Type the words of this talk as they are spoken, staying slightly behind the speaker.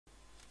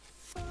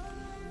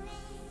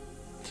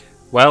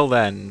Well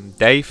then,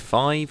 day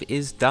 5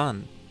 is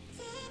done.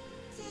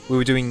 We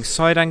were doing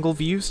side angle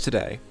views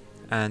today,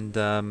 and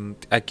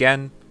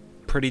again,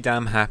 pretty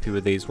damn happy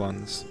with these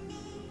ones.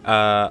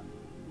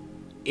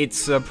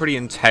 It's a pretty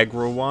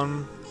integral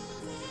one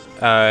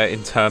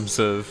in terms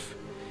of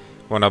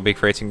when I'll be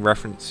creating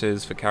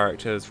references for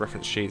characters,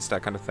 reference sheets,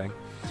 that kind of thing.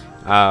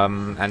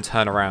 And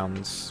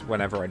turnarounds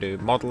whenever I do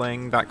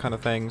modeling, that kind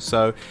of thing.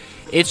 So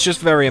it's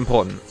just very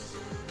important.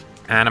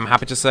 And I'm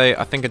happy to say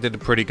I think I did a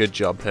pretty good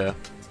job here.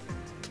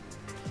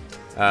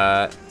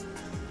 I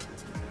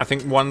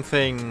think one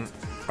thing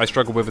I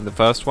struggled with in the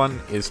first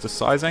one is the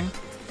sizing.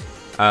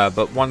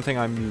 But one thing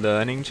I'm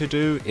learning to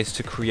do is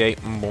to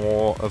create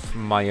more of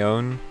my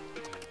own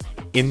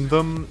in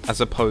them,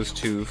 as opposed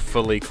to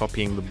fully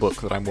copying the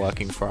book that I'm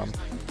working from.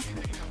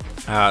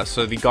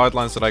 So the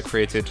guidelines that I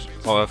created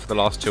for the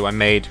last two I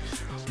made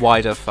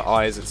wider for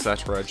eyes,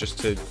 etc., just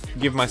to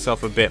give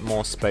myself a bit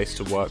more space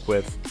to work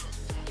with.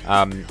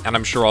 And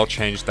I'm sure I'll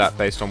change that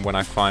based on when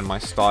I find my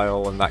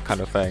style and that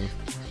kind of thing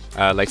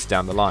later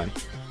down the line.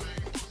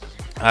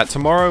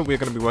 Tomorrow we're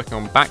going to be working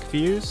on back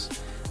views,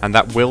 and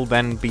that will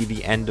then be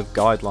the end of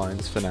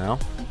guidelines for now.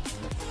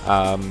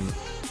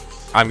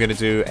 I'm going to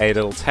do a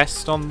little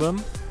test on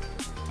them,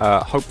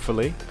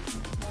 hopefully,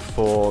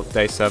 for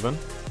day 7.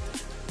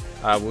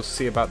 We'll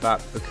see about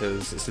that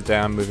because it's the day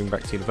I'm moving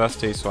back to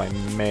university, so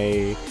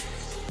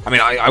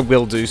I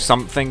will do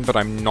something, but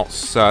I'm not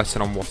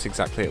certain on what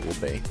exactly it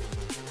will be.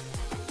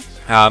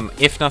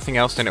 If nothing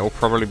else, then it will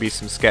probably be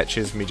some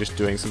sketches, me just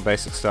doing some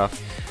basic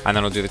stuff, and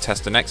then I'll do the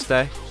test the next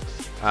day.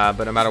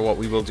 But no matter what,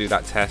 we will do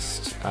that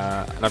test,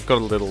 and I've got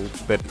a little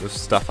bit of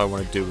stuff I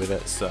want to do with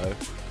it, so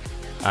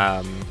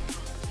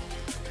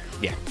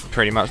yeah,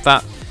 pretty much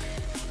that.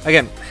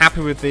 Again,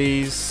 happy with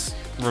these,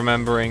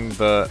 remembering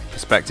that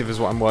perspective is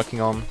what I'm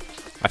working on.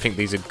 I think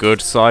these are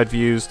good side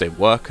views, they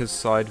work as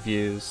side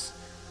views,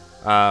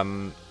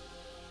 and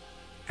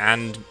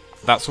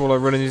that's all I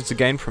really needed to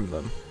gain from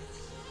them.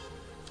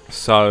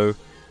 So,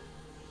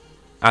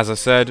 as I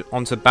said,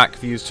 onto back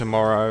views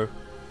tomorrow,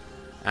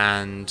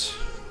 and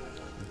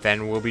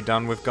then we'll be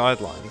done with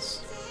guidelines.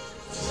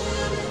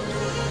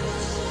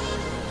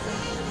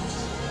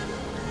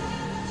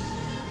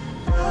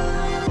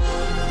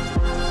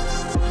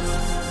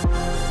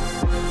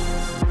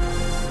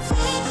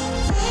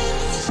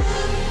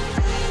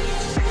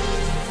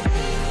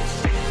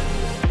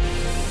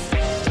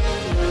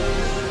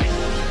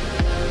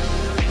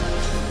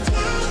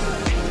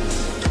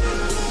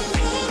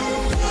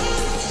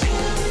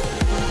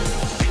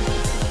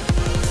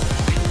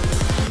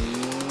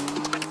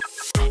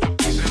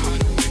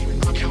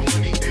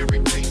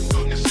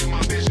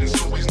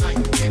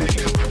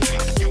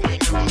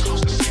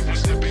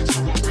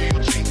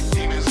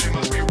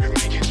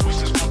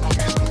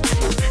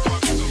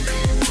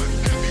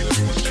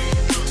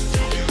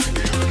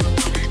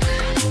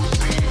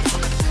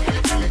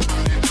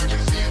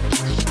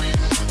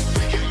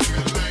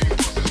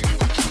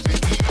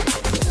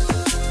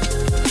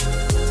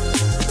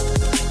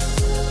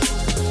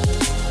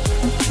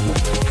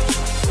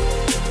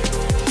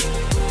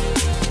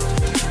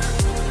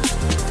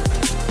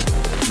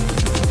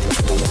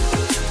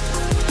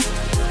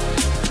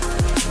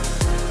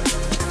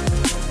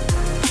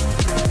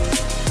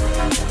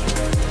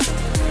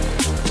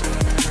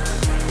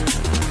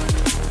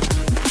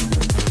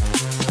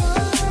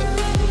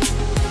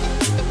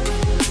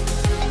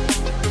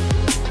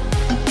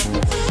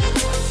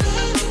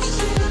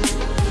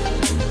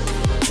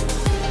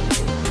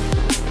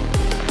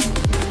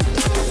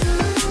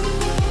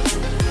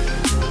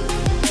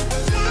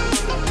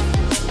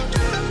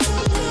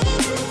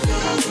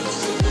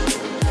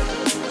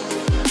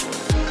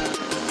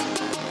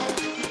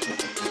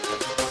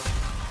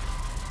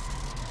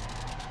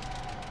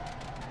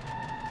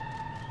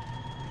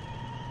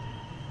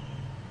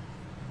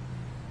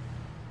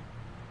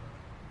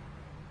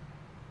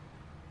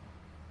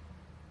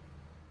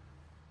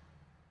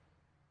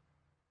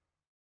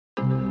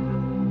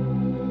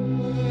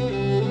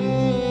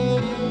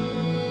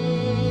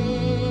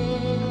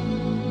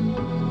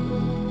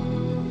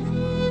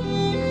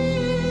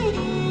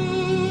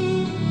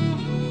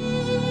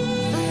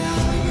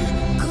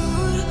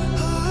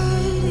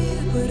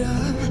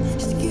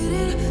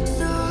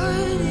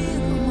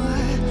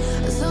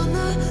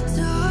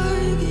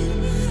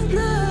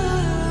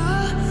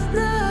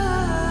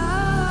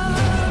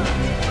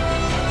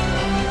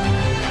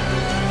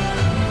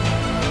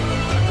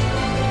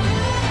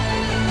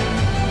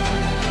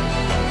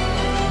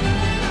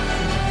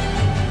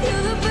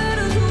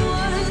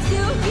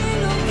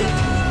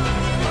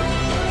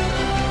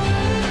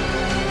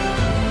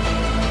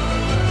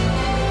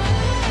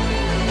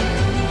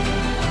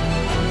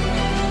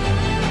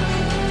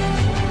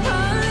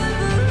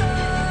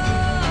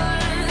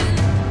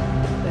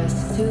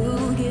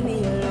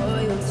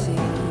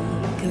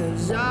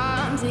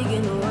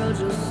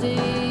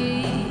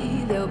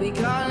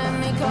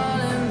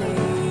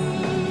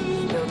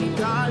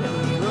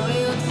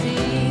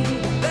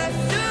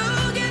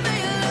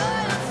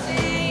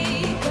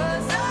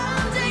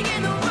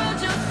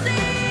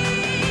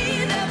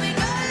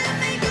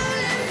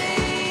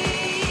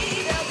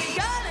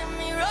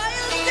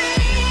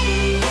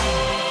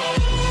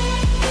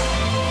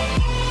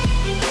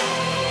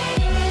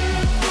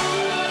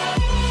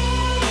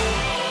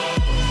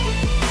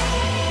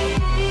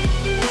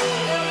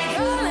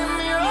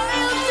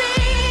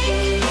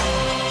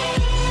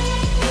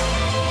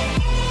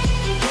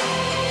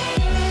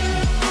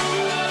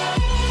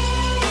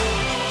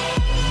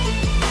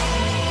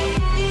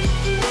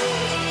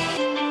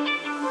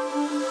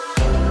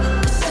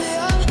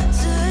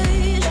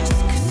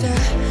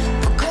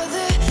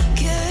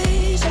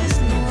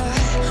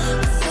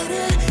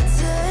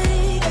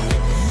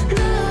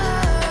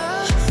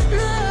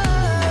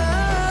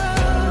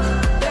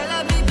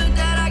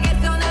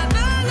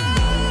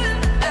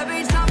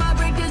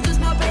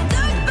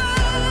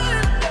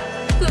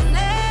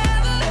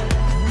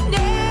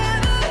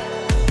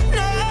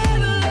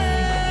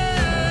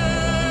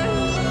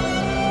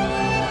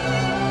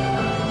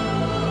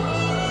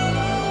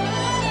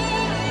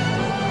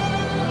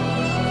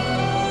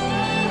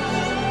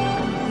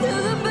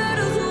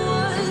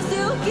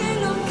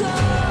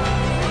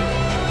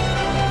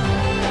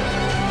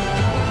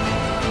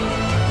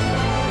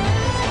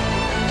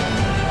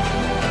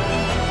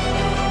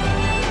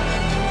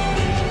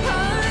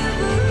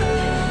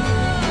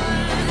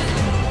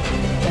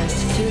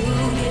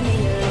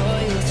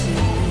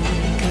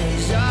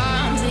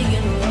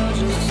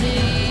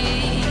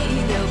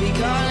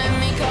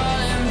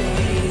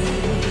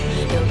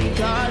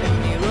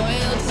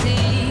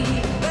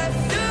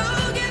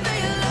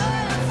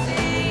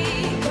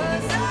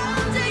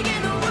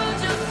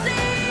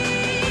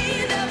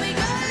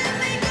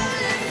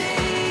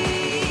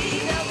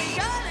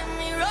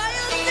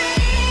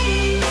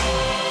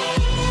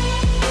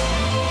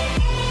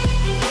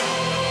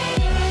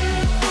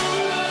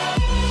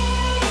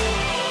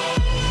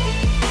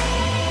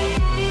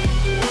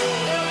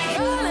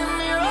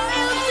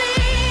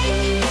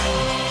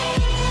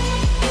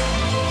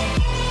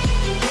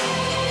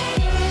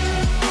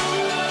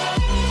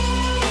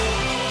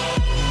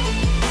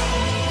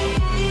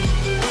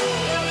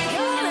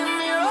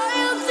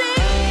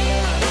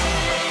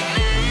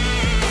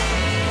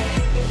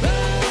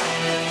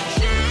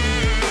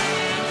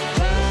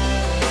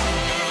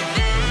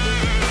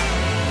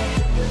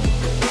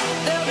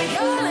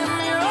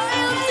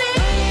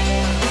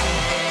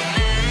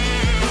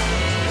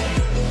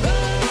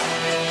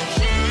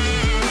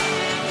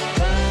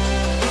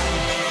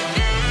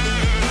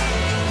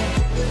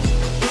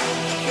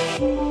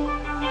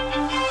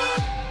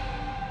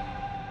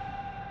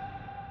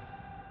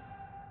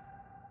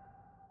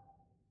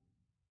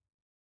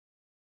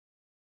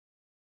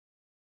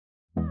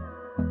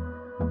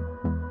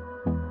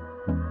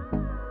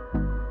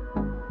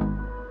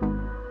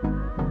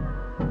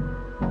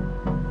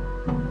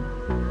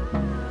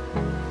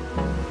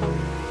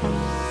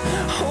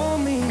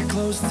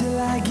 close till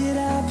I get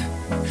up.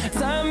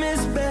 Time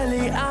is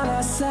barely on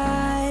our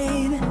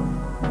side.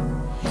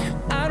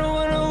 I don't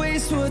wanna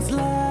waste what's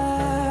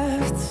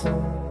left.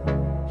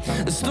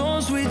 The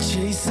storms we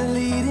chase are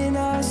leading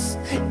us,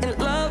 and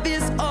love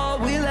is all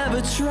we'll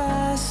ever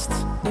trust.